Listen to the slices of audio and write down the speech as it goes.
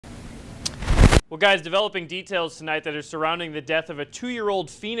Well, guys, developing details tonight that are surrounding the death of a 2-year-old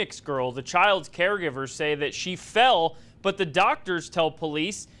Phoenix girl. The child's caregivers say that she fell, but the doctors tell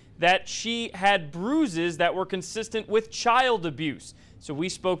police that she had bruises that were consistent with child abuse. So we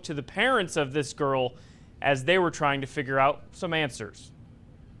spoke to the parents of this girl as they were trying to figure out some answers.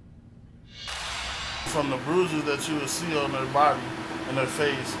 From the bruises that you would see on her body and her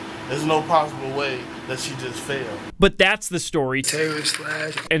face, there's no possible way that she just fell. But that's the story. Tayran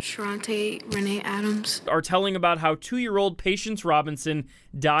Slash and Sharonta Adams are telling about how 2-year-old Patience Robinson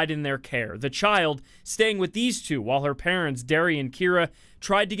died in their care. The child staying with these two while her parents, Derry and Kira,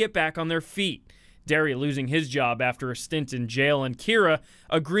 tried to get back on their feet. Derry losing his job after a stint in jail, and Kira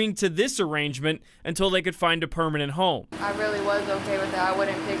agreeing to this arrangement until they could find a permanent home. I really was okay with that. I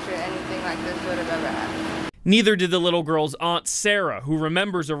wouldn't picture anything like this would have ever happened. Neither did the little girl's aunt, Sarah, who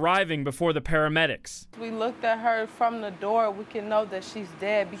remembers arriving before the paramedics. We looked at her from the door. We can know that she's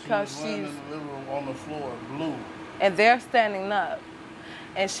dead because she's in the living room on the floor, blue. And they're standing up.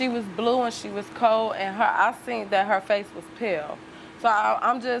 And she was blue and she was cold, and I seen that her face was pale.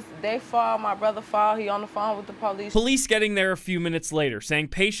 So they fall, my brother fall, he on the phone with the police. Police getting there a few minutes later, saying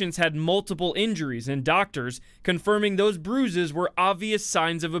Patience had multiple injuries, and doctors confirming those bruises were obvious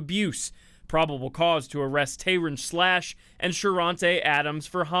signs of abuse. Probable cause to arrest Tayran Slash and Sharonta Adams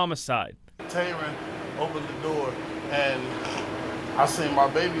for homicide. Tayran opened the door and I seen my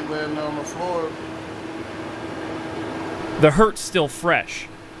baby laying there on the floor. The hurt still fresh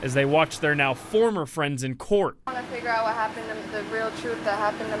as they watch their now former friends in court. I want to figure out what happened, the real truth that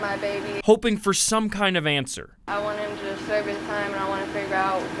happened to my baby. Hoping for some kind of answer. I want him to serve his time, and I want to figure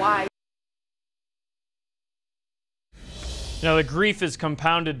out why. Now, the grief is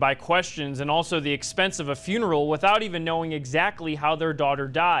compounded by questions and also the expense of a funeral without even knowing exactly how their daughter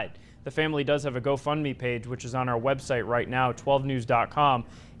died. The family does have a GoFundMe page, which is on our website right now, 12news.com,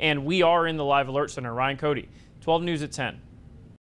 and we are in the Live Alert Center. Ryan Cody, 12 News at 10.